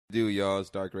Do y'all? It's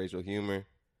Dark Racial Humor.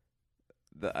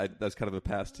 That's kind of a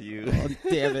pass to you. Oh,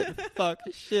 damn it. Fuck.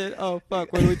 Shit. Oh,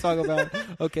 fuck. What are we talking about?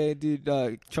 Okay, dude.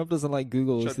 Trump doesn't like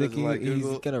Google. Trump doesn't like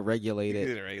Google. He's going to regulate He's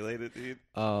it. gonna regulate it, dude.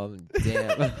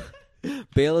 Damn.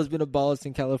 Bail has been abolished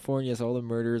in California, so all the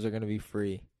murderers are going to be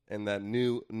free. And that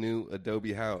new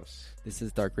Adobe house. This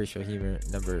is Dark Racial Humor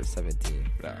number 17.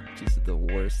 Wow. This is the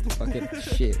worst fucking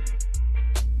shit.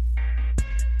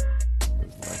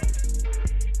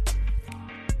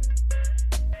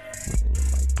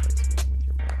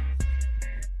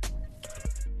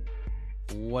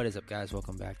 What is up, guys?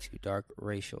 Welcome back to Dark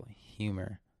Racial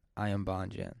Humor. I am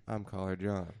Bonjen. I'm Caller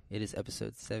John. It is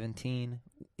episode 17.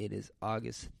 It is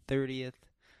August 30th.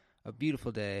 A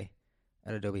beautiful day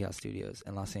at Adobe House Studios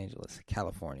in Los Angeles,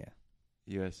 California.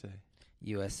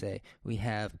 USA. We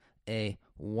have a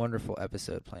wonderful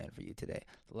episode planned for you today.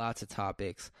 Lots of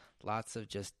topics, lots of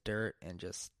just dirt and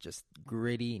just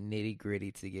gritty,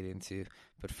 nitty-gritty to get into.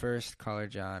 But first, Caller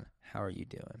John, how are you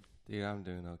doing? Dude, I'm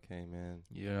doing okay, man.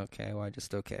 You doing okay? Why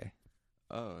just okay?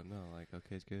 Oh, no, like,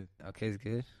 okay's good. Okay's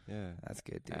good? Yeah. That's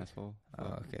good, dude. Asshole.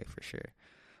 Oh, okay, for sure.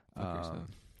 Fuck yourself.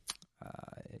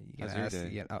 You How's gonna your ask? day?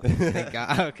 Yeah, oh, thank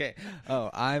God. Okay.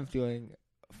 Oh, I'm feeling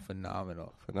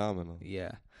phenomenal. Phenomenal.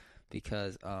 Yeah,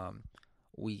 because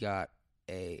we got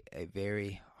a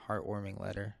very heartwarming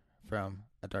letter from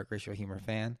a Dark Racial Humor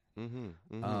fan.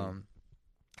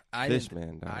 I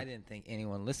didn't think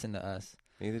anyone listened to us.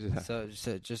 Neither did I. So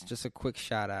just a quick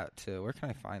shout out to, where can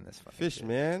I find this fucking shit?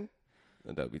 Fishman.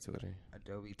 Adobe Twitter.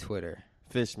 Adobe Twitter.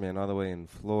 Fishman, all the way in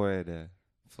Florida.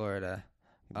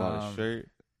 He bought a shirt.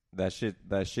 That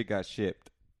shit got shipped.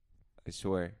 I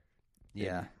swear.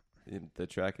 Yeah. The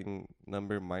tracking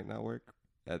number might not work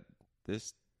at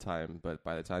this time, but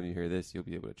by the time you hear this, you'll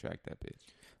be able to track that bitch.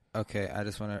 Okay, I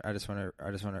just wanna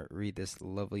read this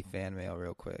lovely fan mail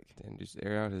real quick. Then just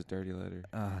air out his dirty letter.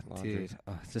 Dude,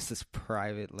 it's just this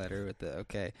private letter with the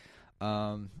okay.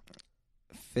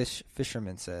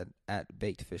 Fisherman said at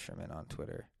Baked Fisherman on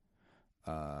Twitter.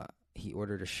 He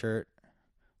ordered a shirt.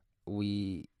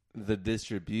 The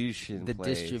distribution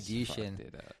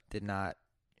did not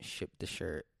ship the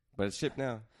shirt, but it's shipped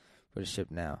now.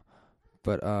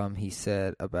 But he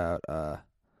said about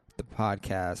the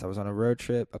podcast. I was on a road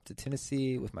trip up to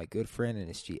Tennessee with my good friend and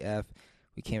his GF.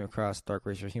 We came across Dark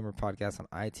Racial Humor podcast on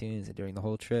iTunes, and during the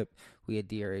whole trip, we had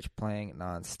DRH playing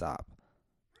nonstop.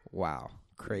 Wow,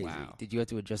 crazy! Wow. Did you have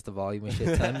to adjust the volume a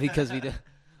shit ton because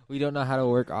we don't know how to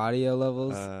work audio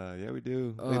levels? Yeah, we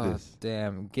do. Oh, Look at this.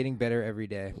 damn, getting better every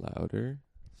day. Louder,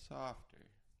 softer.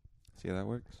 See how that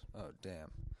works? Oh,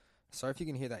 damn. Sorry if you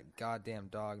can hear that goddamn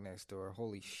dog next door.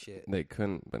 Holy shit. They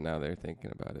couldn't, but now they're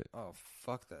thinking about it. Oh,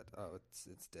 fuck that. Oh,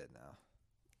 it's dead now.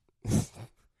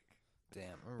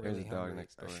 Damn, I'm There's really a dog hungry.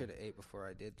 next door. I should have ate before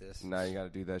I did this. Now you got to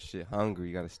do that shit hungry.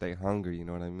 You got to stay hungry. You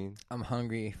know what I mean? I'm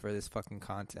hungry for this fucking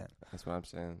content. That's what I'm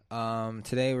saying.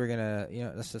 Today we're gonna,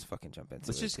 let's just fucking jump into it.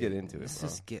 Let's just get into it, Let's bro.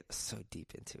 just get so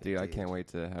deep into it. Dude, I can't wait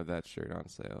to have that shirt on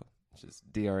sale. Just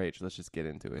DRH. Let's just get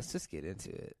into it. Let's just get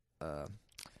into it.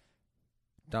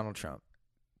 Donald Trump.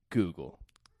 Google.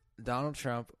 Donald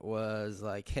Trump was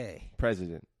like, hey,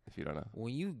 president, if you don't know.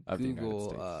 When you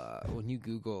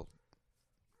Google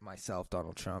myself,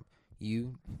 Donald Trump, he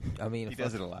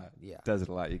does it a lot. Yeah. Does it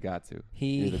a lot. You got to.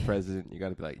 You're the president. You got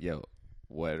to be like, yo,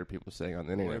 what are people saying on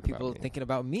the internet? What are people thinking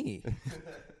about me?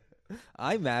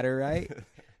 I matter, right?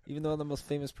 Even though I'm the most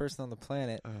famous person on the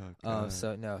planet.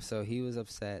 So he was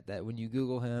upset that when you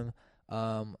Google him,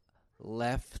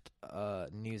 left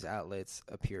news outlets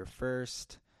appear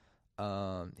first.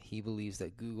 He believes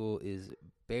that Google is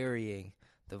burying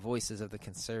the voices of the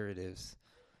conservatives.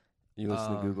 You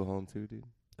listen to Google Home too, dude?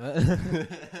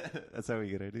 That's how we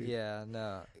get our dude. Yeah,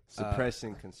 no.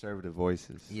 Suppressing conservative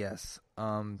voices. Yes.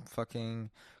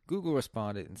 Fucking Google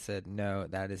responded and said, no,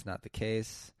 that is not the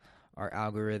case. Our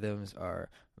algorithms are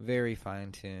very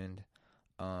fine-tuned.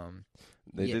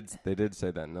 They did say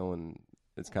that no one,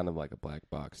 it's kind of like a black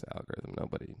box algorithm.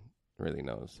 Nobody really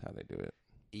knows how they do it.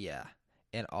 Yeah.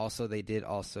 And also, they did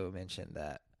also mention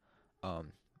that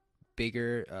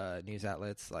bigger news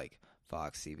outlets like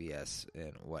Fox, CBS,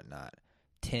 and whatnot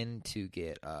tend to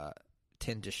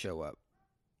show up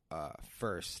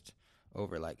first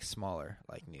over like smaller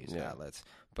like news outlets.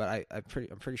 But I'm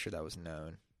pretty sure that was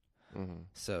known. Mm-hmm.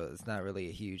 So it's not really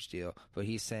a huge deal. But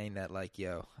he's saying that like,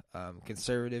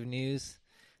 conservative news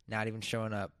not even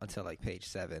showing up until like page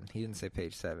 7. He didn't say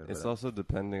page 7. It's also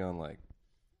depending on like,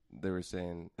 they were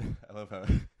saying, I love how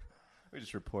we're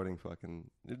just reporting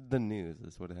fucking the news.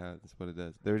 That's what it has. That's what it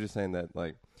does. They were just saying that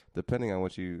like, depending on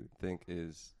what you think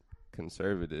is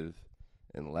conservative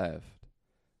and left,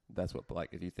 that's what,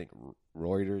 like, if you think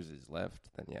Reuters is left,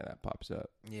 then yeah, that pops up.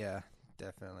 Yeah,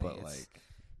 definitely. But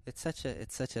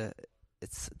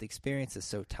The experience is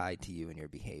so tied to you and your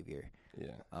behavior.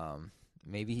 Yeah.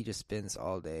 Maybe he just spends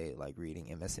all day like reading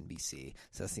MSNBC,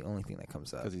 so that's the only thing that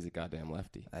comes up. Because he's a goddamn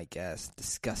lefty. I guess.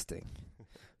 Disgusting.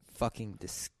 Fucking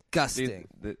disgusting.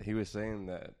 Dude, he was saying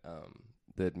that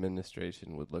the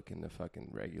administration would look into fucking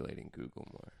regulating Google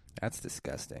more. That's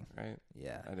disgusting. Right?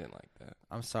 Yeah. I didn't like that.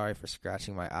 I'm sorry for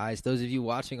scratching my eyes. Those of you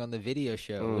watching on the video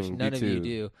show, which none of you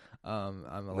do, I'm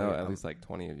allergic. No, at least like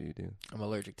 20 of you do. I'm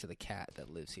allergic to the cat that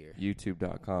lives here.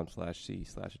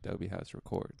 YouTube.com/C/Adobe House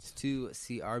Records. To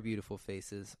see our beautiful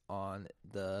faces on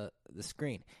the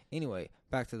screen. Anyway,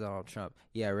 back to Donald Trump.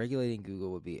 Yeah, regulating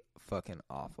Google would be fucking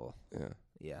awful.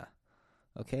 Yeah.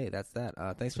 Okay, that's that.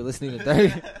 Thanks for listening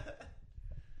to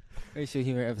Third Show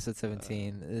Humor, episode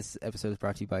 17. This episode is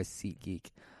brought to you by SeatGeek.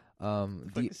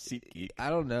 SeatGeek. I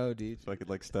don't know, dude. Fucking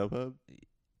like StubHub?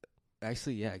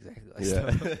 Actually, yeah, exactly. Like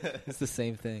Yeah. it's the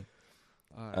same thing.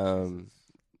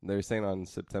 They were saying on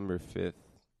September 5th,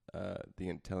 the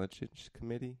Intelligence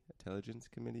Committee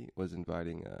was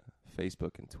inviting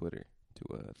Facebook and Twitter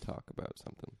to talk about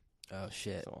something. Oh,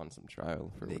 shit. So on some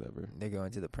trial for whatever. They're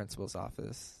going to the principal's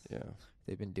office. Yeah.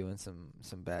 They've been doing some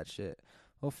bad shit.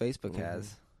 Well, Facebook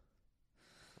has.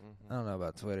 I don't know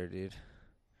about Twitter, dude.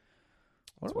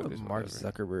 What about Mark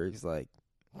Zuckerberg's like?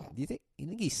 Do you think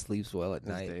he sleeps well at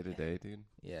night? Day to day, dude.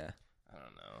 Yeah. I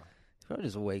don't know. He probably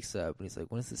just wakes up and he's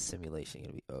like, "When is this simulation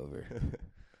gonna be over?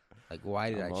 Like, why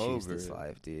did I choose this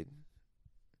life, dude?"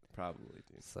 Probably, dude.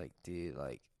 It's like, dude,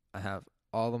 like I have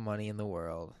all the money in the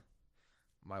world.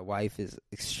 My wife is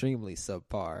extremely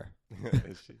subpar.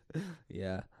 Is she?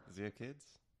 Yeah. Does he have kids?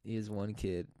 He has one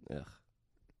kid. Ugh.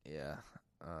 Yeah.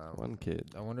 One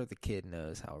kid. I wonder if the kid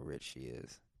knows how rich she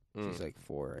is. She's like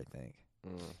 4, I think.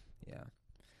 Yeah.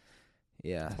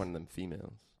 Yeah. It's one of them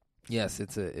females. Yes,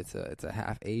 it's a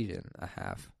half Asian, a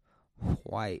half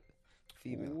white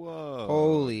female. Whoa!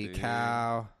 Holy dude.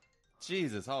 cow!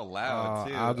 Jesus, all loud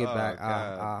too. I'll get back.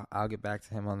 God. I'll get back to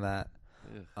him on that.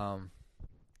 Ugh.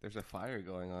 There's a fire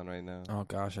going on right now. Oh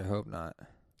gosh, I hope not.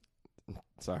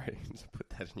 Sorry, just put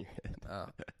that in your head. Oh.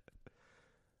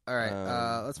 All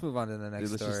right, let's move on to the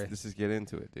next story. Let's just get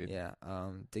into it, dude. Yeah.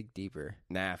 Dig deeper.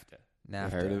 NAFTA. You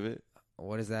heard of it?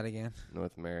 What is that again?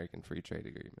 North American Free Trade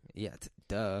Agreement. Yeah,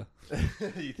 duh.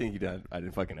 You think you did? I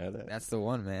didn't fucking know that. That's the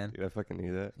one, man. Dude, I fucking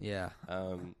knew that. Yeah.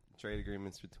 Trade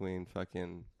agreements between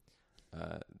fucking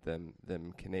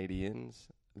them Canadians,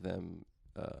 them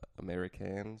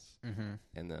Americans,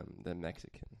 and them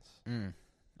Mexicans.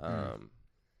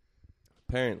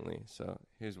 Apparently, so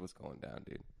here's what's going down,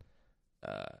 dude.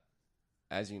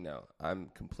 As you know, I'm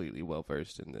completely well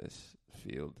versed in this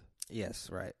field. Yes,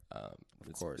 right. Of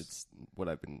course. It's what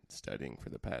I've been studying for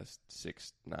the past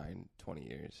 6, 9, 20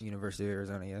 years. University of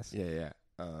Arizona, yes. Yeah.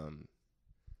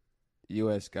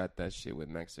 U.S. got that shit with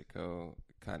Mexico.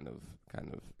 Kind of.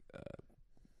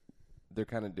 They're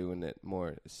kind of doing it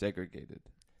more segregated.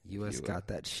 U.S. got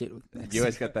that shit with Mexico.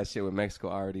 U.S. got that shit with Mexico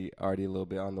already a little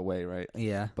bit on the way, right?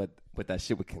 Yeah. But that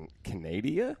shit with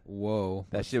Canada? Whoa.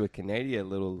 That shit with Canada a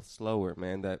little slower,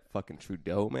 man. That fucking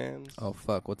Trudeau, man. Oh,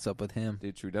 fuck. What's up with him?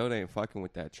 Dude, Trudeau ain't fucking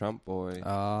with that Trump boy.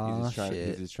 Oh, shit.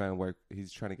 He's just trying to work.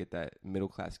 He's trying to get that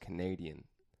middle-class Canadian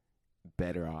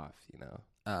better off, you know?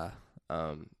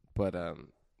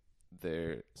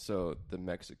 So the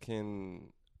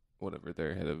Mexican, whatever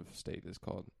their head of state is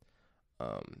called,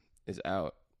 is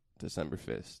out December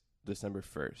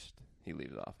 1st. He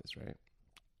leaves office, right?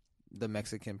 The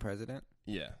Mexican president?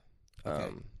 Yeah.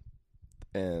 Okay.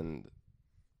 And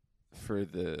for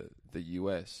the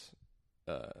U.S.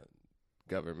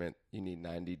 Government, you need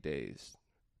 90 days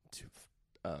to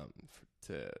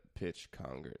pitch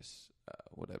Congress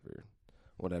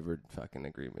whatever fucking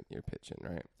agreement you're pitching,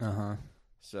 right? Uh-huh.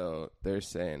 So they're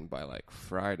saying by like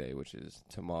Friday, which is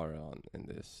tomorrow in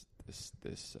this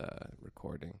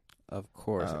recording. Of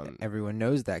course. Everyone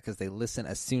knows that because they listen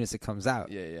as soon as it comes out.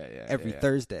 Yeah. Every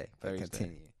Thursday. But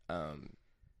continue.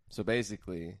 So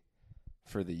basically,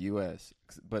 for the U.S.,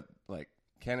 but like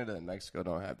Canada and Mexico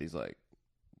don't have these like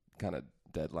kind of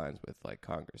deadlines with like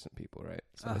Congress and people, right?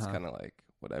 So it's kind of like,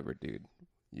 whatever, dude.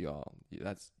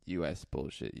 That's U.S.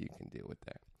 bullshit. You can deal with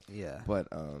that. Yeah. But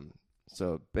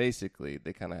so basically,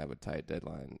 they kind of have a tight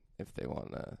deadline if they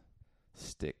want to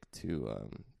stick to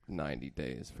 90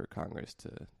 days for Congress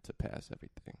to pass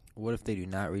everything. What if they do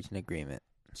not reach an agreement?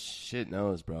 Shit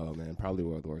knows, bro, man. Probably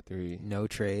World War III. No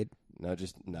trade? No,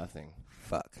 just nothing.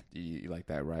 Fuck. You like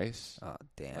that rice? Oh,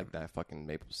 damn. Like that fucking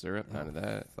maple syrup? None of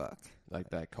that. Fuck.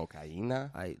 Like that cocaina?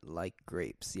 I like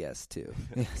grapes, yes, too.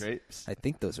 Grapes? I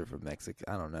think those are from Mexico.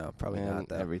 I don't know. Probably Man, not,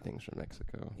 though. everything's from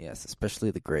Mexico. Yes,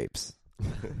 especially the grapes.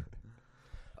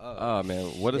 Oh, man,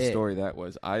 what a story that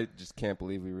was. I just can't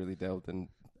believe we really delved in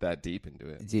that deep into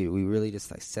it. Dude, we really just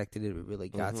dissected it. We really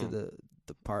got to the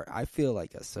part. I feel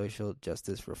like a social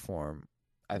justice reform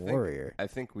warrior. I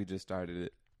think we just started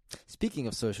it. Speaking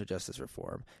of social justice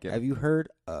reform, Yeah. have you heard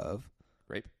of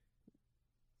Rape?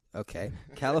 Okay,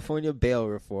 California bail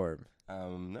reform?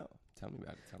 No. Tell me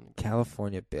about it.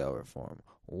 California bail reform.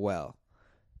 Well,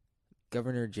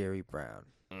 Governor Jerry Brown,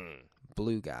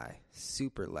 blue guy,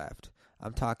 super left.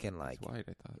 I'm talking like He's white,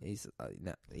 I thought. he's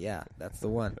no, yeah, that's the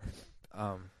one.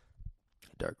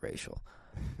 Dark racial.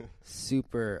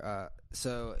 Super.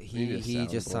 So he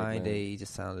just signed he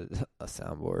just sounded a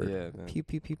soundboard. Yeah, man. Pew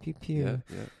pew pew pew pew.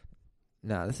 Yeah.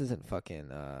 Nah, this isn't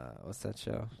fucking. What's that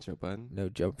show? Joe Budden? No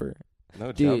Jumper.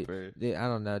 No Dude, Jumper. Dude, I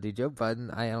don't know, dude. Joe Budden,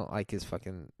 I don't like his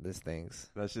fucking this things.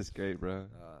 That's just great, bro.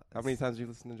 How many times do you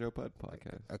listen to Joe Budden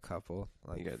podcast? A couple,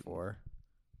 like You got- 4.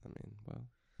 I mean, well.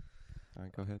 All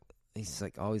right, go ahead. He's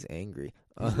like always angry.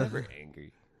 He's never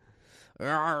angry.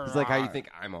 He's like how you think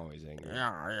I'm always angry.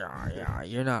 Yeah.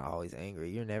 You're not always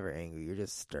angry. You're never angry. You're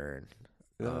just stern.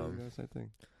 Same thing.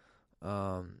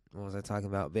 What was I talking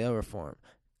about? Bail reform.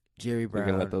 Jerry Brown.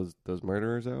 You're gonna let those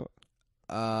murderers out?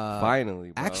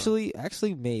 Finally, bro.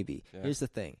 Actually, maybe. Yeah. Here's the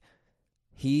thing.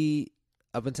 He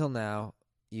up until now,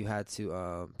 you had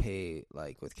to pay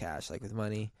like with cash, like with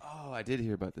money. Oh, I did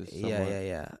hear about this.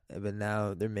 Yeah. But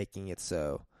now they're making it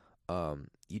so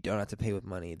you don't have to pay with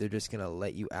money. They're just gonna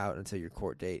let you out until your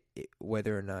court date,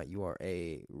 whether or not you are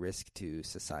a risk to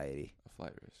society. A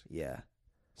flight risk. Yeah.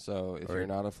 So if you're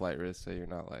not a flight risk, say you're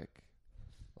not like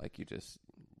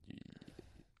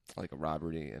like a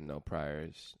robbery and no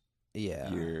priors. Yeah.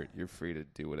 You're free to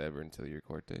do whatever until your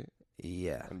court date.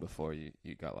 Yeah. And before you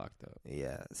got locked up.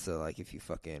 Yeah. So like if you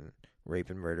fucking rape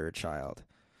and murder a child,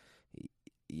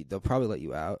 they'll probably let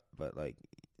you out, but like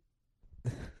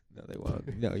no, they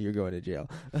won't. No, you're going to jail.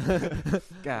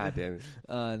 God damn it.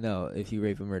 No, if you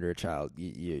rape and murder a child,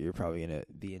 you're probably gonna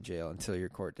be in jail until your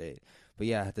court date. But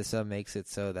yeah, this makes it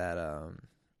so that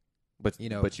but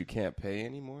you can't pay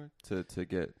anymore to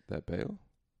get that bail.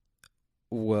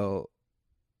 Well,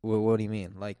 what do you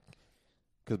mean? Like,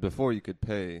 because before you could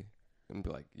pay and be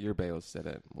like, your bail is set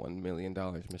at $1 million,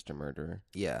 Mr. Murderer.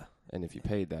 Yeah. And if you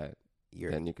paid that,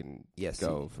 then you can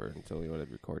go for until whatever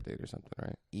your court date or something,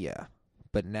 right? Yeah.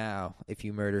 But now, if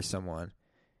you murder someone,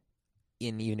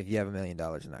 even if you have $1 million,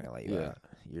 they're not gonna let you out.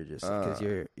 You're just because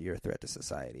you're a threat to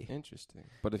society. Interesting.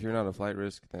 But if you're not a flight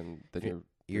risk, then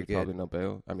you're probably no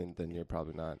bail. I mean, then you're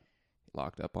probably not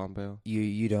locked up on bail.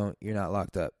 You're not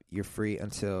locked up. You're free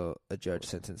until a judge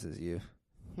sentences you.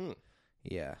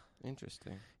 Yeah.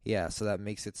 Interesting. Yeah, so that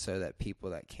makes it so that people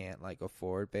that can't like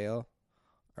afford bail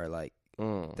are like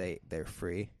they're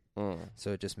free.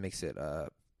 So it just makes it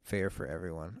fair for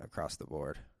everyone across the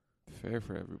board. Fair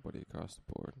for everybody across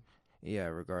the board. Yeah,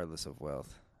 regardless of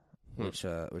wealth. Which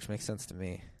makes sense to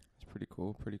me. It's pretty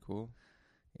cool. Pretty cool.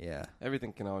 Yeah.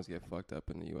 Everything can always get fucked up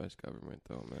in the U.S. government,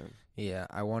 though, man. Yeah,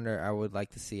 I would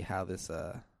like to see how this,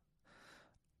 I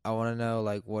want to know,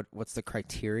 like, what's the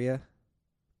criteria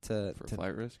for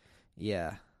flight risk?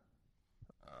 Yeah.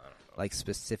 Like,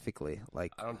 specifically,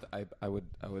 like. I would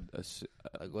assume.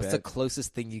 Like, what's the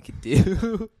closest thing you could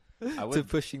do to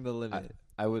pushing the limit?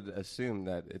 I would assume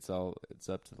that it's up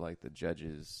to, like, the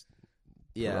judge's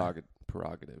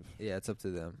prerogative. Yeah, it's up to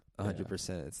them.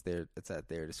 100%. It's at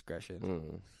their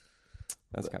discretion.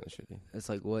 That's kind of shitty. It's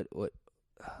like what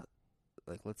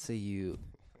like let's say you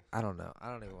I don't know.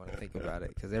 I don't even want to think about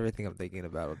it because everything I'm thinking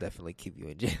about will definitely keep you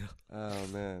in jail. Oh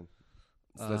man.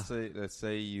 So let's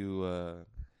say you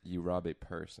rob a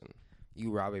person.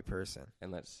 You rob a person.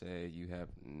 And let's say you have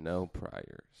no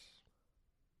priors.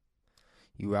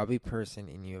 You rob a person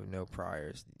and you have no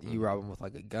priors. You rob them with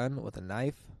like a gun, with a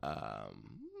knife?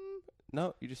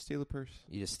 No, you just steal a purse.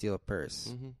 You just steal a purse.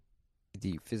 Mm-hmm. Do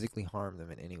you physically harm them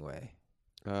in any way?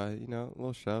 A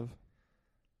little shove.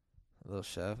 A little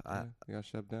shove? Yeah, you got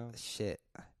shoved down. Shit.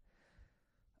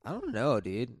 I don't know,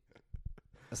 dude.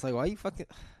 It's like, why you fucking...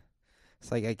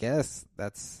 It's like, I guess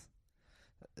that's...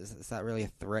 Is that really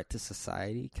a threat to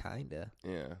society? Kinda.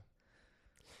 Yeah.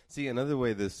 See, another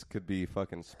way this could be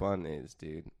fucking spun is,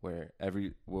 dude, where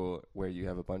you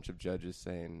have a bunch of judges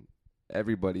saying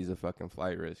everybody's a fucking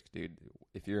flight risk, dude.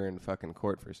 If you're in fucking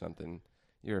court for something,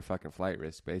 you're a fucking flight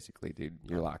risk, basically, dude.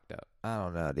 You're locked up. I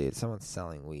don't know, dude. Someone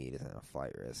selling weed isn't a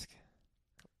flight risk.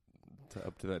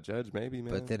 up to that judge, maybe,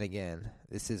 man. But then again,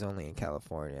 this is only in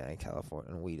California,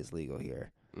 and weed is legal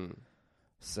here.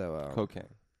 So cocaine.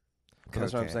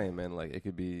 That's what I'm saying, man. Like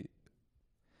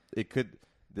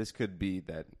this could be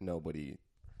that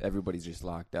everybody's just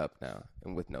locked up now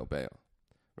and with no bail,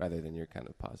 rather than your kind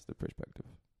of positive perspective.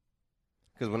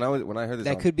 Because when I heard this,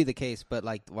 that could be the case, but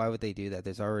like, why would they do that?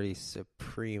 There's already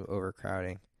supreme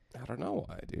overcrowding. I don't know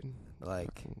why, dude.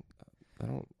 Like, I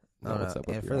don't know what's up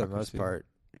with and for the most part,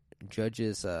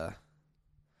 judges, the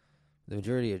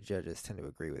majority of judges tend to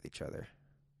agree with each other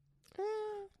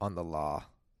on the law,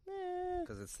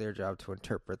 because it's their job to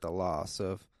interpret the law.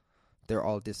 So if they're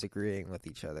all disagreeing with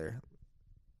each other,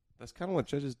 that's kind of what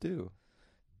judges do.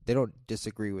 They don't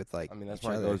disagree with like. I mean, that's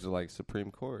why it goes to like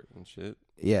Supreme Court and shit.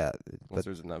 Yeah, once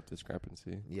there's enough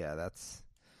discrepancy. Yeah, that's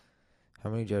how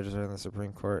many judges are in the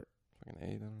Supreme Court? Fucking 8. I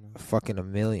don't know. Fucking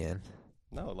 1 million.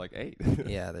 No, like 8.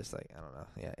 Yeah, there's like, I don't know.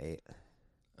 Yeah,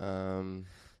 8.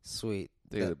 Sweet.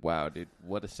 Dude, wow, dude.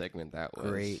 What a segment that was.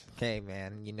 Great. Okay,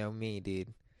 man. You know me,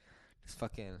 dude. Just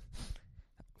fucking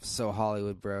so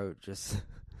Hollywood, bro. Just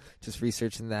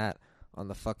researching that on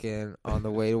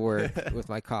the way to work with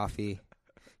my coffee.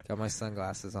 Got my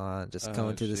sunglasses on. Just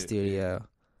coming to the studio. Dude.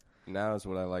 Now is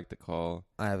what I like to call.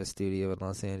 I have a studio in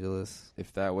Los Angeles.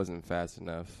 If that wasn't fast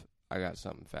enough, I got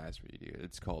something fast for you, dude.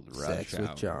 It's called Rush Sex Hour,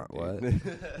 with John. Dude.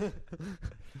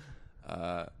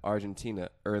 What? Argentina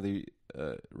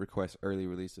requests early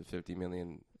release of 50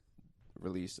 million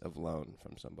release of loan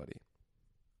from somebody.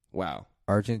 Wow.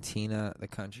 Argentina, the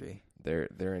country.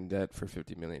 They're in debt for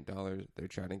 $50 million. They're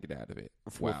trying to get out of it.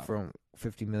 Wow. From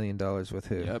 $50 million with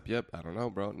who? Yep. I don't know,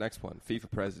 bro. Next one.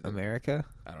 FIFA president. America?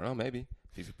 I don't know, maybe.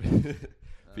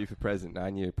 FIFA president,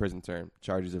 9-year prison term.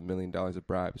 Charges of $1 million of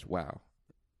bribes. Wow.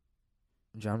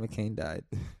 John McCain died.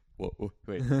 Whoa,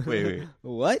 wait.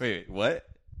 What? Wait, what?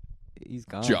 He's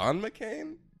gone. John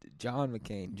McCain? John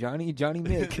McCain. Johnny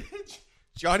Mick.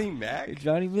 Johnny Mac?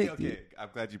 Johnny Mick. Okay, I'm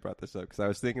glad you brought this up because I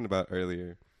was thinking about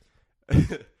earlier.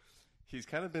 He's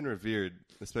kind of been revered,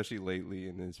 especially lately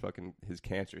in his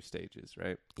cancer stages,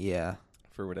 right? Yeah.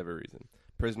 For whatever reason.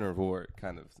 Prisoner of war,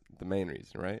 kind of the main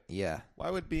reason, right? Yeah. Why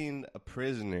would being a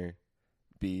prisoner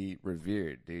be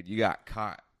revered, dude? You got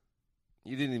caught.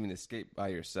 You didn't even escape by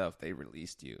yourself. They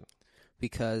released you.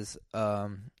 Because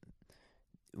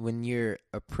when you're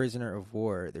a prisoner of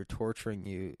war, they're torturing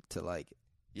you to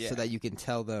so that you can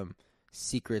tell them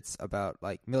secrets about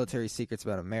military secrets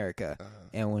about America.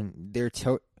 And when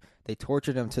they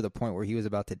tortured him to the point where he was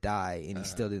about to die and he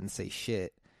still didn't say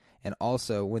shit. And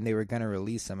also, when they were going to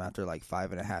release him after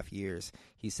 5.5 years,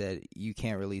 he said, "You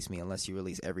can't release me unless you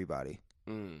release everybody."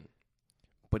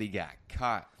 But he got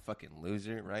caught. Fucking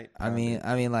loser, right? I mean,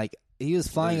 he was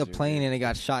flying a plane and it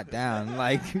got shot down.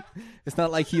 It's not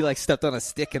like he stepped on a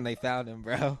stick and they found him,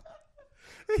 bro.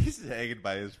 He's hanging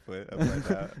by his foot. I'm like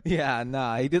that. Yeah,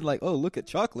 nah. He did oh, look at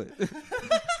chocolate.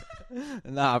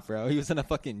 Nah, bro. He was in a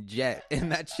fucking jet,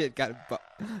 and that shit got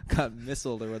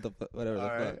missiled or whatever the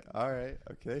fuck. All right.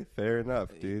 Okay. Fair enough,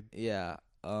 dude. Yeah.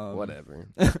 Whatever.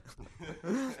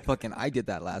 Fucking, I did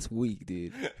that last week,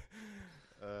 dude.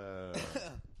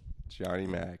 Johnny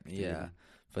Mac. Dude. Yeah.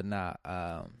 But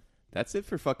nah. That's it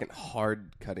for fucking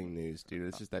hard cutting news, dude.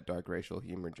 It's just that dark racial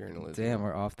humor journalism. Damn,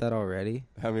 we're off that already?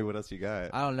 I mean, what else you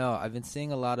got? I don't know. I've been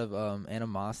seeing a lot of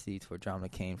animosity toward John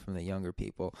McCain from the younger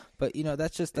people. But,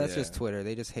 that's just Twitter.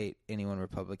 They just hate anyone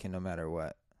Republican no matter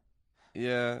what.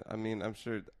 Yeah, I mean, I'm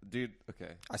sure. Dude,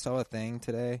 okay. I saw a thing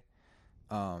today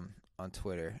on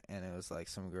Twitter, and it was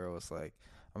some girl was like,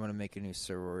 "I'm going to make a new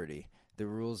sorority. The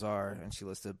rules are," and she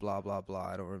listed blah, blah, blah.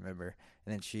 I don't remember.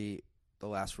 And then the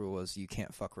last rule was you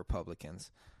can't fuck Republicans.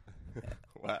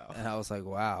 Wow. And I was like,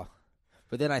 wow.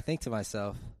 But then I think to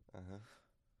myself,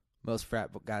 most frat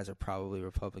guys are probably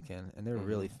Republican, and they're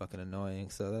really fucking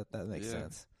annoying, so that makes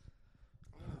sense.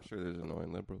 I'm sure there's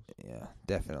annoying liberals. Yeah,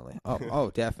 definitely. Oh,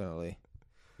 definitely.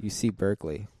 UC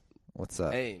Berkeley. What's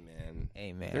up? Hey,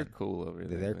 man. They're cool over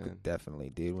there, They're man. definitely,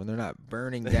 dude. When they're not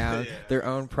burning down their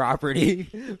own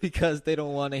property because they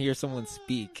don't want to hear someone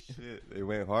speak. Shit, they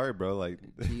went hard, bro.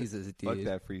 Jesus, dude. Fuck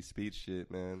that free speech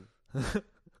shit, man.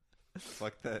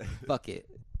 Fuck that. Fuck it.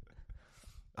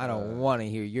 I don't want to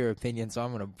hear your opinion, so I'm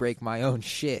going to break my own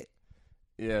shit.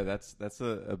 Yeah, that's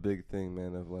a big thing,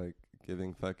 man, of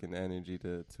giving fucking energy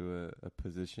to a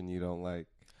position you don't like.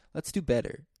 Let's do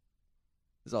better.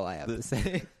 Is all I have to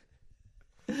say.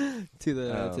 to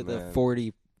the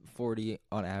 40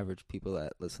 on average people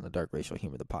that listen to Dark Racial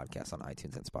Humor, the podcast on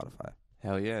iTunes and Spotify.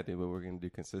 Hell yeah, dude. What we're going to do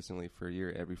consistently for a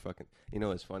year, every fucking... You know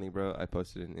what's funny, bro? I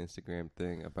posted an Instagram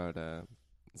thing about...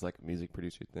 it's like a music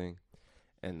producer thing.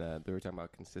 and they were talking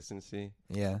about consistency.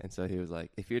 Yeah. And so he was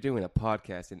like, if you're doing a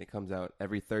podcast and it comes out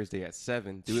every Thursday at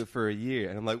 7, do it for a year.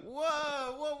 And I'm like,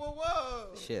 whoa.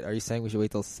 Shit, are you saying we should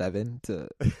wait till 7 to...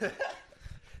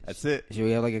 That's it. Should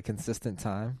we have like a consistent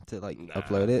time to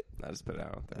upload it? I just put it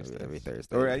out on Thursdays. Every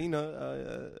Thursday. Or,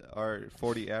 our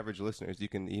 40 average listeners, you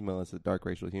can email us at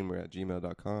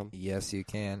darkracialhumor@gmail.com. Yes, you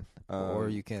can. Or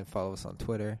you can follow us on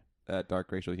Twitter. At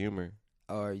darkracialhumor.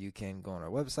 Or you can go on our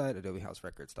website,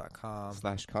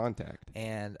 adobehouserecords.com/contact.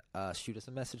 And shoot us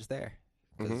a message there.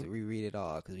 Because we read it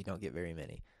all, because we don't get very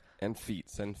many. And feet.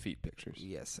 Send feet pictures.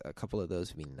 Yes, a couple of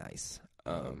those would be nice.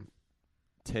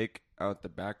 Take out the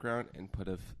background and put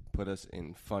us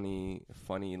in funny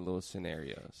little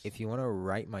scenarios. If you want to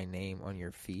write my name on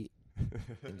your feet,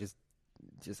 and just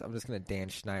I'm just gonna Dan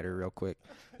Schneider real quick.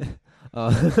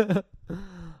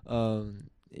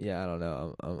 Yeah, I don't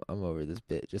know. I'm over this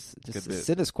bit. Just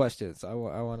send us questions. I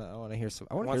want to hear some.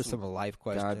 I want to hear some live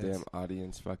questions. Goddamn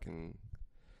audience, fucking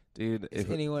dude. Is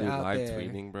anyone out live there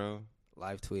tweeting, bro?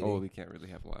 Live tweeting. Oh, we can't really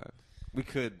have live. We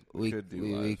could do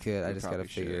live. We could. I just gotta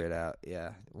figure it out.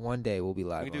 Yeah, one day we'll be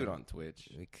live. We do it on Twitch.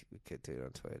 We could do it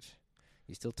on Twitch.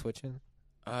 You still twitching?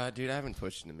 Dude, I haven't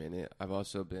twitched in a minute. I've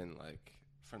also been like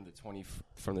from the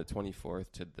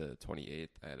 24th to the 28th.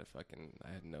 I had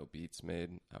no beats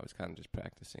made. I was kind of just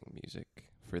practicing music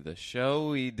for the show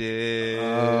we did.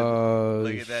 Oh,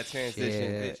 look at that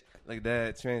transition, bitch! Look at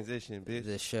that transition, bitch!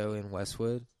 The show in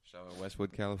Westwood. Show in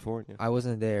Westwood, California. I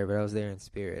wasn't there, but I was there in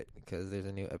spirit because there's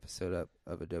a new episode up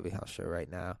of Adobe House Show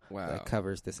right now that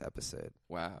covers this episode.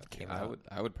 Wow, I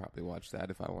would probably watch that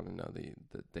if I want to know the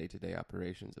day-to-day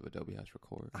operations of Adobe House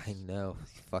Records. I know,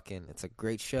 it's a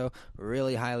great show,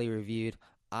 really highly reviewed.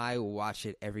 I watch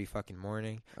it every fucking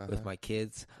morning with my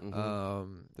kids.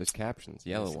 There's captions,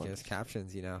 yellow ones. There's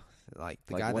captions, like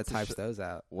the guy that types those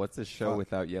out. What's a show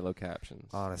without yellow captions?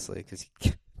 Honestly, because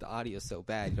the audio's so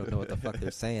bad, you don't know what the fuck they're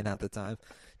saying at the time.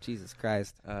 Jesus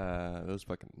Christ. Those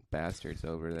fucking bastards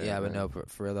over there. Yeah, but no, for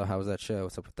real though, how was that show?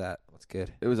 What's up with that? What's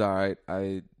good? It was all right.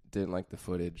 I didn't like the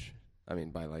footage. I mean,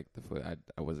 by like the footage,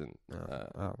 I wasn't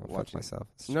watching myself.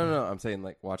 No, I'm saying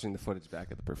like watching the footage back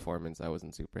at the performance. I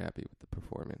wasn't super happy with the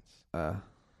performance. I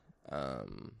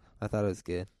thought it was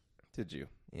good. Did you?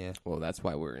 Yeah. Well, that's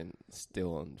why we're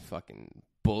still in fucking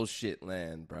bullshit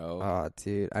land, bro. Oh,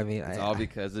 dude. I mean, it's all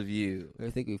because of you. I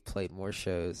think we've played more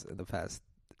shows in the past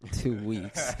 2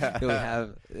 weeks than we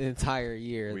have an entire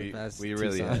year in the past. We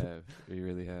really have. We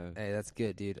really have. Hey, that's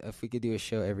good, dude. If we could do a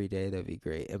show every day, that'd be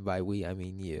great. And by we, I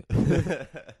mean you.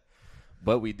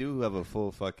 But we do have a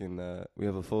full fucking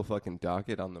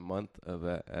docket on the month of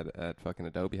at fucking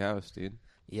Adobe House, dude.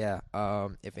 Yeah.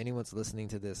 If anyone's listening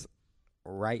to this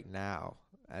right now,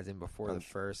 as in before the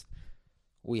 1st,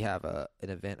 we have an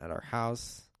event at our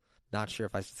house. Not sure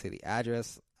if I should say the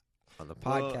address on the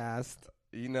podcast.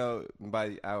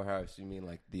 By our house, you mean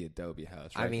like the Adobe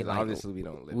House, right? I mean, obviously we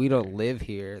don't live. We don't live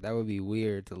here. That would be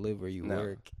weird to live where you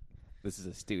work. This is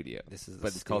a studio.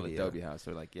 But it's called Adobe House.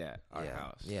 So our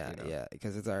house. Yeah,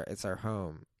 because it's our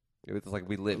home. It's like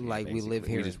we live here. Like we live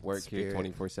here. We just work here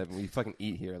 24/7. We fucking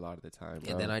eat here a lot of the time,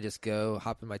 bro. And then I just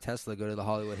hop in my Tesla, go to the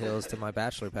Hollywood Hills to my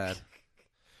bachelor pad.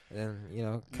 And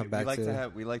then, come back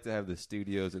we like to have the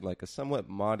studios in like a somewhat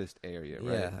modest area,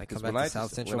 right? Yeah, I come back to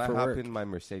South Central for work. When I hop in my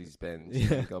Mercedes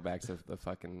Benz and go back to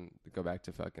fucking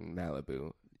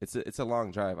Malibu, it's a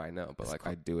long drive, I know, but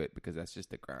I do it because that's just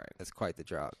the grind. It's quite the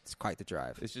drive.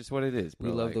 It's just what it is,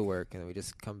 bro. We love the work, and we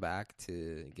just come back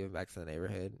to give back to the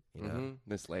neighborhood.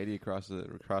 This lady across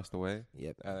the way.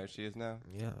 Yep, there she is now.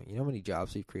 Yeah, you know how many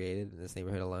jobs we've created in this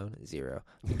neighborhood alone? 0,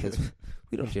 because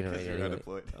we don't generate any.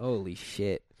 Unemployed. Holy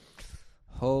shit.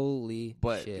 Holy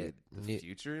but shit. Dude, the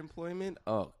future employment?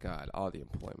 Oh, God. All the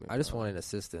employment. I just want an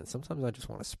assistant. Sometimes I just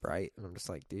want a Sprite, and I'm just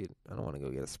like, dude, I don't want to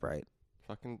go get a Sprite.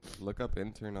 Fucking look up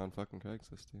intern on fucking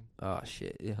Craigslist, dude. Oh,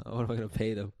 shit. Yeah. What am I going to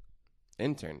pay them?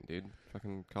 Intern, dude.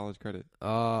 Fucking college credit.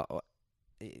 How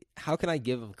can I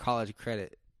give them college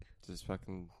credit? Just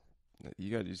fucking...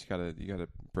 You gotta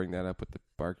bring that up with the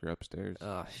Barker upstairs.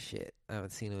 Oh, shit. I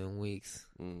haven't seen him in weeks.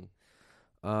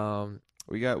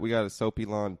 We got a Soapy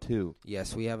Lawn too.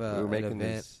 Yes, we have an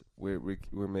event.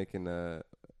 We're making a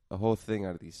whole thing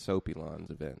out of these Soapy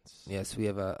Lawns events. Yes, we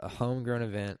have a homegrown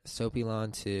event, Soapy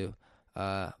Lawn 2,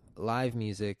 live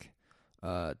music.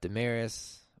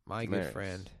 Damaris, good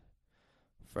friend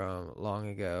from long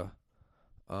ago.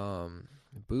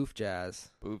 Boob Jazz.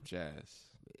 Boob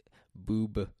Jazz.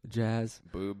 Boob.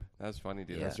 That's funny,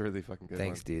 dude. Yeah. That's a really fucking good.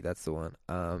 Thanks, one. Dude. That's the one.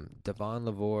 Devon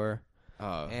Lavore.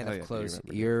 And of course,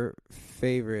 your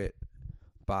favorite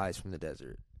buys from the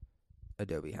desert,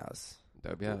 Adobe House.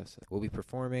 Adobe House. We'll be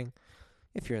performing.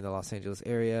 If you're in the Los Angeles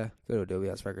area, go to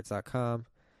AdobeHouseRecords.com.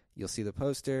 You'll see the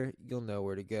poster. You'll know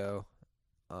where to go.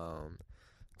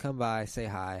 Come by, say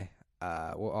hi.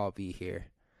 We'll all be here.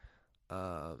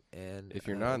 And if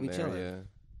you're not in we the chilling. area,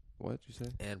 what'd you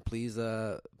say? And please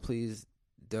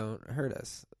don't hurt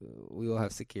us. We will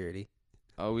have security.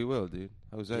 Oh, we will, dude.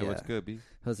 Jose, Yeah. what's good, B?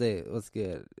 Jose, what's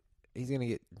good? He's gonna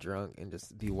get drunk and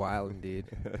just be wilding, dude.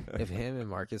 If him and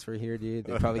Marcus were here, dude,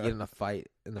 they'd probably get in a fight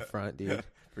in the front, dude.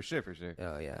 For sure.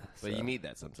 Oh yeah. But so. you need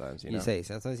that sometimes, you You know? say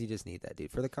sometimes you just need that,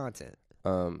 dude, for the content.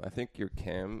 I think your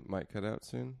cam might cut out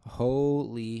soon.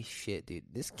 Holy shit, dude!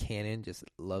 This Canon just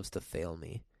loves to fail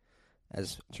me.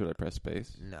 Should I press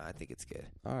space? No, I think it's good.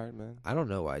 All right, man. I don't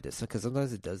know why it does, because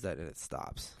sometimes it does that and it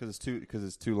stops. Because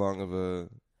it's too long of a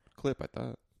clip. I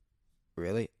thought.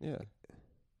 Really? Yeah.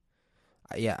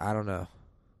 Yeah, I don't know.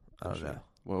 I don't Sure. know.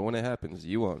 Well, when it happens,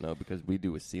 you won't know because we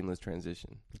do a seamless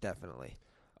transition. Definitely.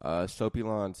 Soapy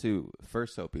Lawn 2.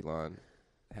 First Soapy Lawn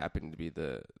happened to be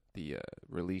the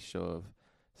release show of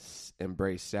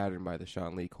Embrace Saturn by the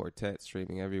Sean Lee Quartet,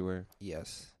 streaming everywhere.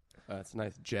 Yes. It's a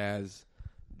nice jazz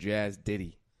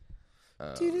ditty.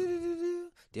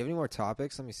 Do you have any more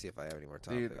topics? Let me see if I have any more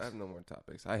topics. Dude, I have no more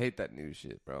topics. I hate that news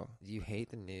shit, bro. Do you hate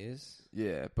the news?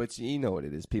 Yeah, but you know what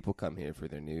it is. People come here for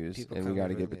their news, and we got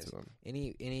to give it to them.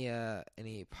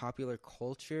 Any popular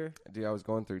culture? Dude, I was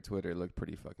going through Twitter. It looked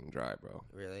pretty fucking dry, bro.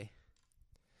 Really?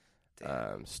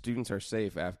 Students are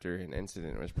safe after an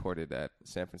incident was reported at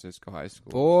San Francisco High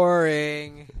School.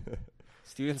 Boring.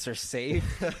 Students are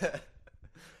safe?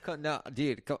 No,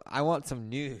 dude, I want some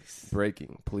news.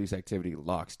 Breaking. Police activity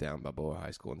locks down Balboa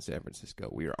High School in San Francisco.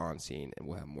 We are on scene, and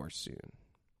we'll have more soon.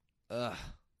 Ugh.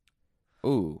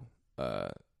 Ooh.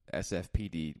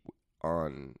 SFPD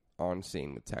on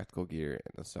scene with tactical gear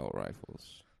and assault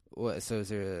rifles. What? So is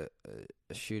there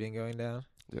a shooting going down?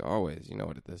 Dude, always. You know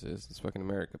what this is. It's fucking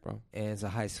America, bro. And it's a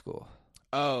high school.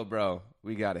 Oh, bro.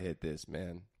 We got to hit this,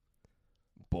 man.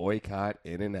 Boycott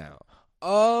In-N-Out.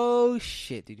 Oh,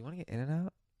 shit. Dude, you want to get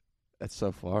In-N-Out? That's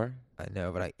so far. I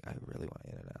know, but I really want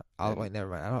In-N-Out. Wait, never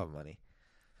mind. I don't have money.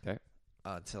 Okay.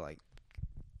 Until I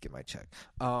get my check.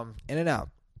 In-N-Out.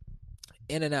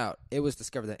 In-N-Out. It was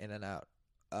discovered that In-N-Out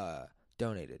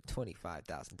donated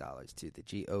 $25,000 to the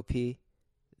GOP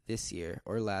this year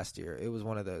or last year. It was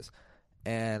one of those.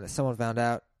 And someone found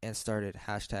out and started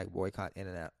hashtag boycott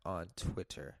In-N-Out on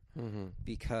Twitter. Mm-hmm.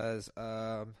 Because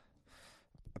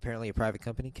apparently a private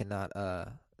company cannot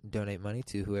donate money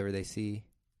to whoever they see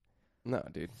No,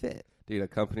 dude. fit. Dude, a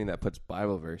company that puts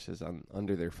Bible verses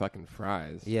under their fucking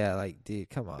fries. Yeah, like, dude,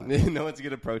 come on. No one's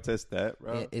gonna protest that,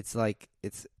 bro. It's like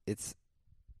it's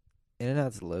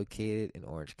In-N-Out's located in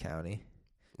Orange County.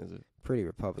 Is it? Pretty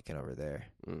Republican over there.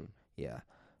 Mm. Yeah.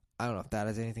 I don't know if that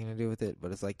has anything to do with it,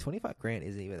 but it's like $25,000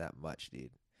 isn't even that much,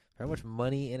 dude. For how much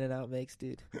money In-N-Out makes,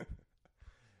 dude?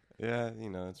 Yeah,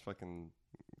 you know, it's fucking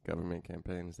government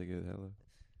campaigns. They get hella.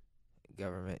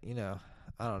 Government, you know,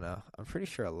 I don't know. I'm pretty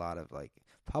sure a lot of, like,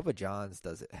 Papa John's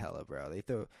does it hella, bro.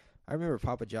 I remember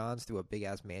Papa John's threw a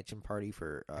big-ass mansion party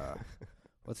for,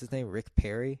 what's his name, Rick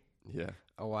Perry? Yeah.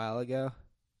 A while ago.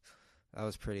 That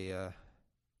was pretty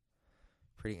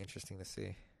interesting to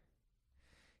see.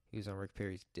 He was on Rick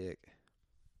Perry's dick.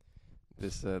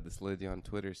 This lady on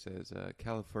Twitter says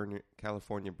California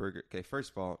burger. Okay,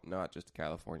 first of all, not just a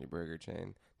California burger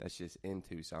chain. That's just in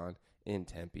Tucson, in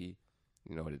Tempe.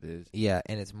 You know what it is. Yeah,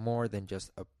 and it's more than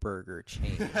just a burger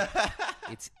chain.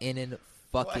 It's in and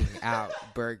fucking out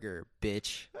burger,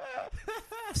 bitch.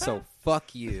 So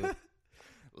fuck you.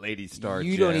 Lady Star.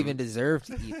 You don't even deserve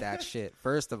to eat that shit.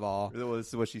 First of all, Well, this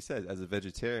is what she says. As a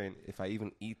vegetarian, if I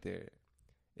even eat there,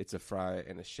 it's a fry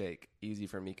and a shake. Easy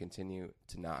for me continue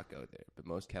to not go there. But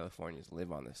most Californians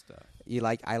live on this stuff.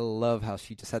 I love how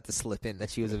she just had to slip in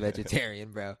that she was a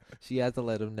vegetarian, bro. She had to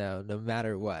let him know, no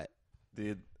matter what.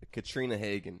 Dude, Katrina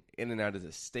Hagen, In-N-Out is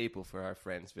a staple for our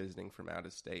friends visiting from out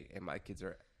of state, and my kids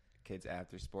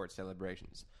after sports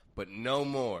celebrations. But no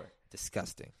more.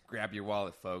 Disgusting. Grab your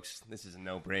wallet, folks. This is a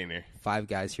no-brainer. Five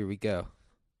Guys, here we go.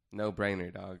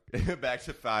 No-brainer, dog. Back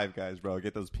to Five Guys, bro.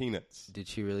 Get those peanuts. Did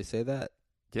she really say that?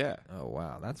 Yeah. Oh,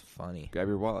 wow. That's funny. Grab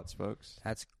your wallets, folks.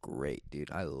 That's great,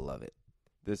 dude. I love it.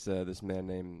 This man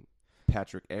named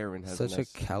Patrick Aaron has such a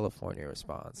California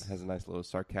response. Has a nice little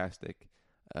sarcastic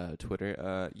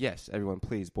Twitter. Yes, everyone,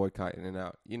 please boycott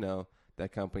In-N-Out. You know,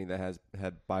 that company that has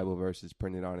had Bible verses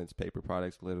printed on its paper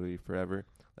products literally forever.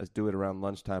 Let's do it around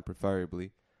lunchtime,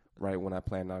 preferably, right when I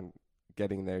plan on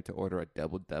getting there to order a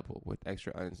double-double with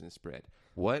extra onions and spread.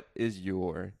 What is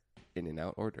your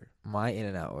In-N-Out order? My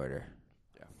In-N-Out order.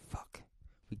 Yeah. Fuck.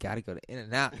 We got to go to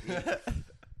In-N-Out.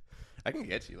 I can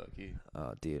get you, low-key.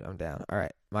 Oh, dude, I'm down. All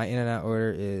right. My In-N-Out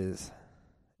order is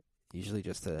Usually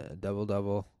just a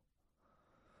double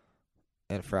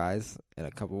and fries and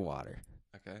a cup of water.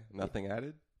 Okay. Nothing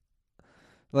added?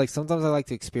 Like, sometimes I like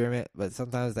to experiment, but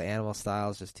sometimes the animal style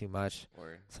is just too much.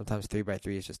 Or Sometimes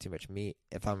 3x3 is just too much meat.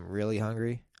 If I'm really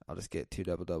hungry, I'll just get 2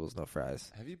 double-doubles, no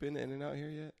fries. have you been to In-N-Out here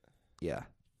yet? Yeah.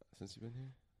 Since you've been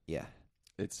here? Yeah.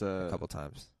 It's A couple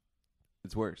times.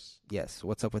 It's worse. Yes.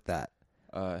 What's up with that?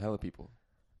 Hella people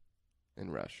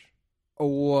in rush. Oh,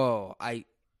 whoa. I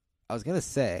was going to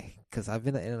say, because I've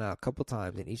been to In-N-Out a couple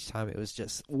times, and each time it was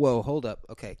just, whoa, hold up.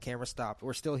 Okay, camera stopped.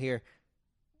 We're still here.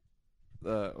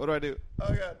 What do I do?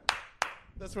 Oh god,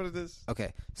 that's what it is.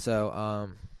 Okay, so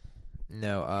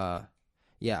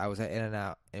yeah, I was at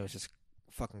In-N-Out and it was just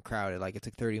fucking crowded. Like, it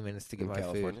took 30 minutes to get my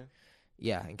California? food.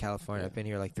 Yeah, in California. Yeah. I've been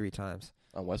here like 3 times.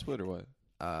 On Westwood or what?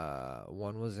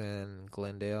 One was in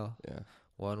Glendale. Yeah.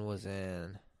 One was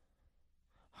in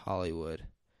Hollywood.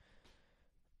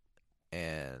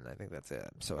 And I think that's it.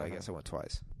 So I guess I went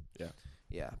twice. Yeah.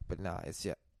 Yeah, but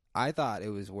I thought it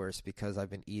was worse because I've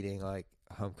been eating like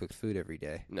home cooked food every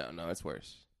day. No, it's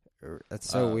worse. That's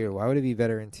so weird. Why would it be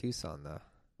better in Tucson though?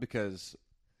 Because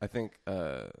I think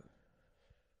I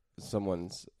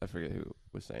forget who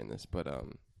was saying this, but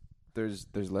there's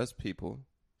less people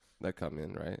that come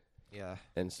in, right? Yeah.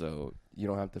 And so you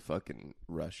don't have to fucking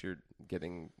rush you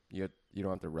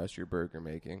don't have to rush your burger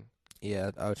making.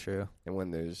 Yeah. Oh, true. And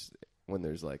when there's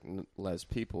like less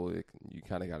people, you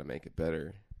kind of got to make it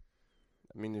better.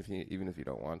 I mean, even if you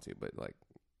don't want to, but like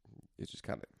it just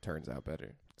kind of turns out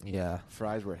better. Yeah.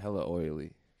 Fries were hella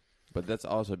oily, but that's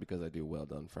also because I do well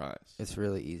done fries. It's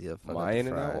really easy to fuck My up the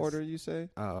In-N-Out fries. order, you say?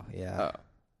 Oh yeah.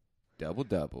 Double,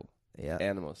 Yeah.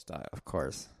 animal style, Of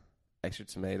course. extra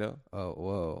tomato,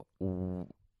 Oh whoa.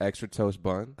 extra toast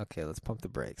bun, Okay, let's pump the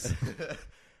brakes.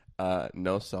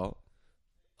 no salt.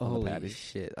 On the Holy patty.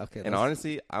 shit. Okay. And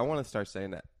honestly, I want to start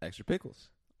saying that extra pickles.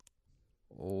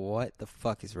 What the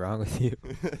fuck is wrong with you?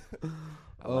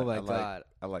 Oh my god.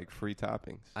 I like free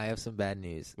toppings. I have some bad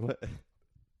news. What?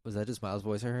 Was that just Miles'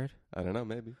 voice I heard? I don't know,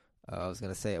 maybe. I was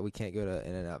gonna say we can't go to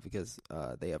In-N-Out because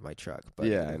they have my truck. But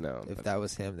Yeah, I know. If that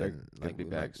was him, then They'll be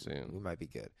back soon. We might be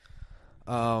good.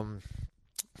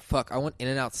 Fuck! I want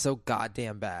In-N-Out so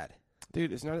goddamn bad.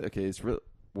 Dude, it's not okay. It's real.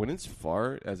 When it's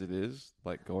far as it is,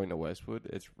 like going to Westwood,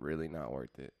 it's really not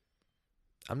worth it.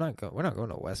 We're not going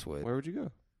to Westwood. Where would you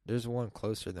go? There's one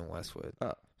closer than Westwood.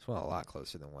 Oh. There's one a lot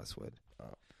closer than Westwood.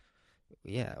 Oh.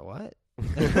 Yeah, what?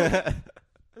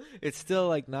 It's still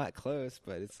like not close,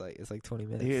 but it's like 20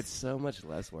 minutes. Dude, it's so much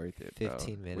less worth it, bro.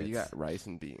 15 minutes. Where you got rice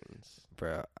and beans.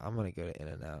 Bro, I'm gonna go to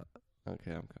In-N-Out.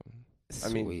 Okay, I'm coming. Sweet.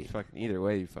 I mean, fucking either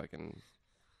way, you fucking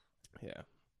yeah.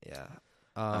 Yeah.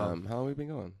 How long we been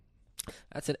going?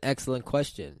 That's an excellent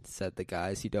question, said the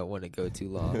guys who don't want to go too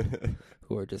long,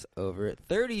 who are just over it.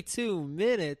 32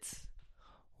 minutes.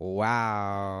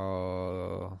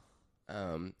 Wow.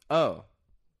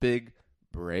 Big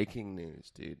breaking news,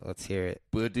 dude. Let's hear it.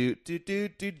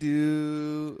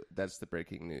 Do. That's the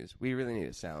breaking news. We really need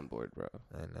a soundboard, bro.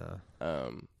 I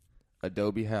know.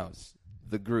 Adobe House,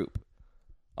 the group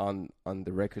on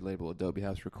the record label Adobe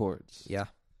House Records. Yeah.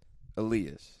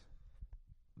 Elias.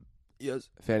 Yes.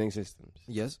 Fanning Systems.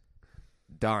 Yes.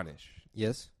 Donish.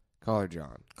 Yes. Caller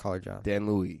John. Caller John. Dan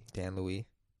Louis.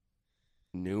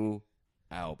 New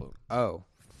album. Oh.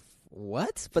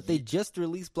 What? But they just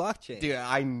released Blockchain. Dude,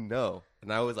 I know.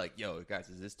 And I was like, yo, guys,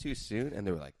 is this too soon? And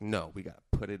they were like, no, we got to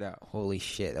put it out. Holy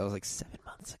shit. That was like 7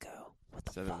 months ago. What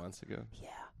the 7 fuck? months ago? Yeah.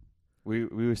 We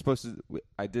were supposed to,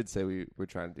 I did say we were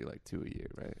trying to do like 2 a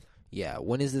year, right? Yeah.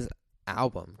 When is this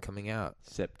album coming out?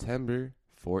 September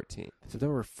 14th.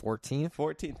 September 14th?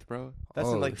 14th, bro. That's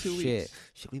in like 2 weeks.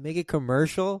 Should we make a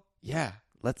commercial? Yeah.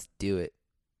 Let's do it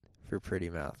for Pretty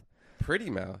Mouth. Pretty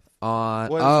Mouth. On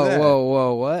What is that?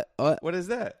 Whoa, what? What is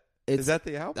that? It's, is that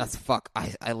the album? That's fuck.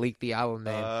 I leaked the album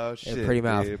name. Oh shit. Pretty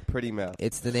Mouth. Dude, Pretty Mouth.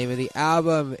 It's the name of the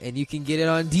album, and you can get it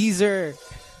on Deezer.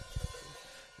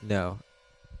 No,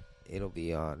 it'll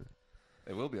be on.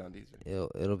 It will be on Deezer.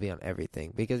 It'll be on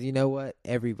everything because you know what?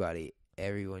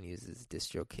 Everyone uses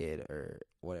DistroKid or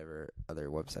whatever other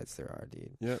websites there are,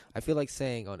 dude. Yep. I feel like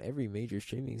saying on every major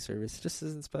streaming service just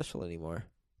isn't special anymore.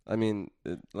 I mean,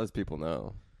 it lets people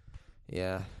know.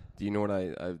 Yeah. Do you know what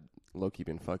I've low-key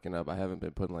been fucking up? I haven't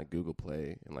been putting like Google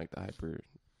Play and like the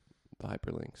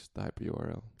hyperlinks, the hyper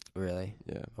URL. Really?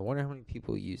 Yeah. I wonder how many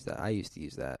people use that. I used to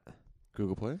use that.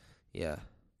 Google Play? Yeah.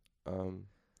 I don't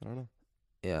know.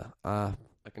 Yeah. I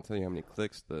can tell you how many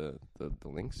clicks the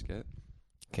links get.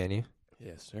 Can you?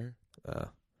 Yes, sir.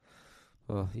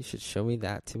 Well, you should show me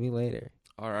that to me later.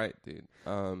 All right, dude.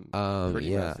 Yeah.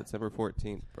 Pretty Mouth, September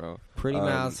 14th, bro. Pretty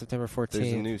Mouth, September 14th.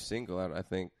 There's a new single out. I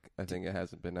think I think it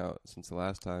hasn't been out since the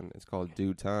last time. It's called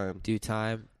Due Time. Due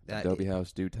Time. Adobe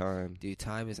House Due Time. Due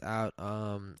Time is out.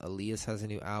 Elias has a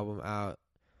new album out.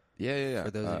 Yeah.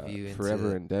 For those of you into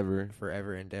Forever Endeavor.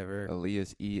 Forever Endeavor.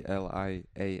 Elias,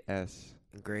 Elias.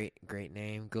 Great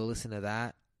name. Go listen to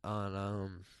that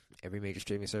on every major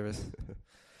streaming service.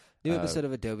 New episode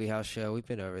of Adobe House Show. We've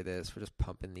been over this. We're just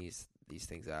pumping these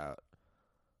things out.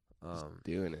 Just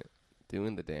doing it.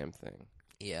 Doing the damn thing.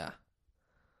 Yeah.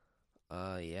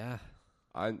 Yeah.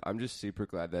 I'm just super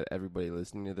glad that everybody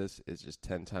listening to this is just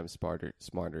 10 times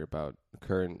smarter about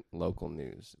current local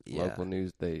news. Yeah. Local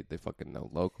news, they fucking know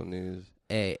local news.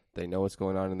 Hey. They know what's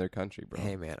going on in their country, bro.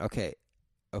 Hey, man. Okay.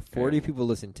 40 people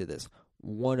listen to this.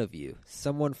 One of you,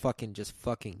 someone fucking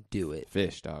do it.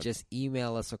 Fish, dog. Just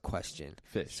email us a question.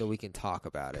 Fish. So we can talk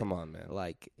about it. Come on, man. You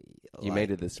Like, made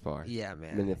it this far. Yeah,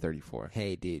 man. Minute 34.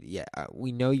 Hey, dude. Yeah,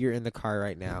 we know you're in the car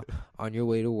right now on your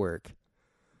way to work.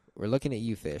 We're looking at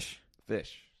you, Fish.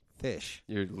 Fish.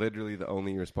 You're literally the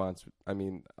only response. I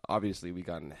mean, obviously, we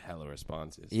got hella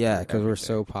responses. Yeah, because we're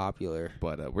so popular.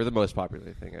 But we're the most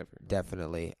popular thing ever.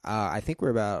 Definitely. I think we're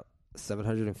about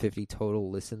 750 total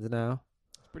listens now.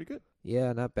 It's pretty good.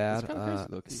 Yeah, not bad. It's kind of crazy,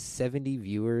 low-key. 70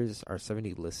 viewers or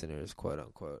 70 listeners, quote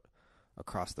unquote,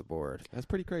 across the board. That's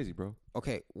pretty crazy, bro.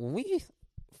 Okay, when we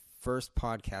first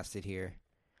podcasted here,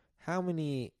 how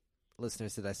many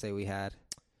listeners did I say we had?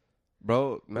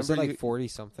 Bro, remember was it like 40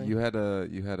 something? You had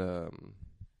like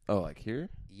here?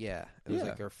 Yeah, it was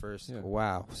like our first. Yeah.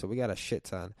 Wow, so we got a shit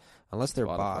ton. Unless they're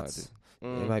Spotify, bots,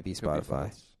 it might be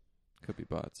Spotify. Could be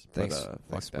bots. Thanks,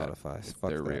 Fuck Spotify. That. Fuck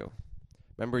they're that. real.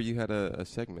 Remember, you had a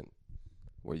segment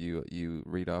where you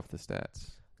read off the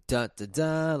stats. Dun dun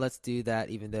dun. Let's do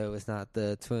that. Even though it's not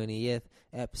the 20th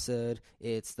episode,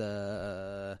 it's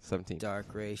the 17th.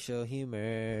 Dark Racial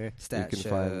Humor Stat You can Show.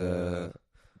 find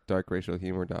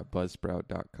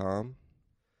darkracialhumor.buzzsprout.com.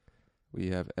 We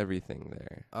have everything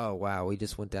there. Oh wow, we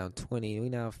just went down 20. We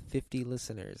now have 50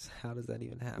 listeners. How does that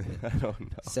even happen? I don't know.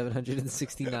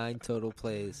 769 total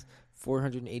plays,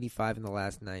 485 in the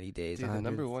last 90 days. Dude, the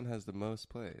number one has the most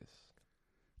plays.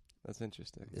 That's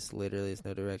interesting. This literally is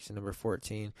no direction. Number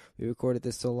 14. We recorded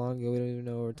this so long ago, we don't even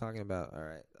know what we're talking about. All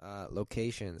right.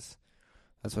 Locations.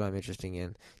 That's what I'm interested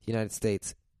in. United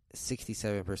States,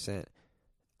 67%.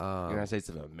 United States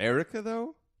of America,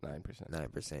 though? 9%.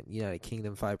 9%. United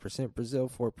Kingdom, 5%. Brazil,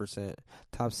 4%.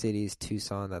 Top cities,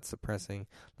 Tucson, that's depressing.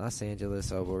 Los Angeles,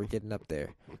 but we're getting up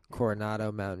there.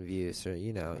 Coronado, Mountain View. So,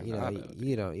 you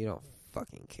don't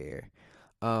fucking care.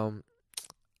 I'm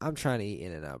trying to eat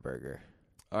In-N-Out Burger.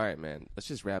 All right, man. Let's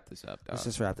just wrap this up, dog.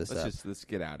 Let's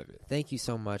get out of it. Thank you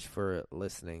so much for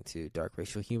listening to Dark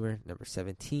Racial Humor, number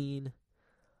 17.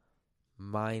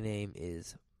 My name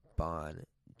is Bon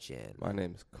Jen. My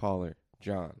name's Caller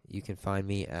John. You can find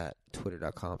me at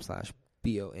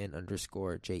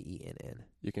twitter.com/BON_JENN.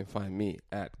 You can find me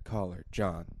at Caller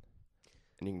John.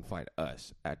 And you can find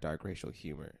us at Dark Racial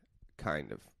Humor.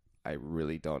 Kind of. I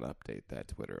really don't update that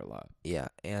Twitter a lot. Yeah,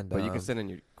 but you can send in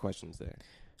your questions there.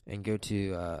 And go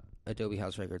to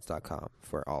AdobeHouseRecords.com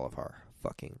for all of our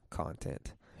fucking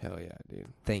content. Hell yeah,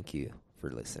 dude. Thank you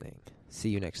for listening. See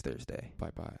you next Thursday.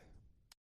 Bye-bye.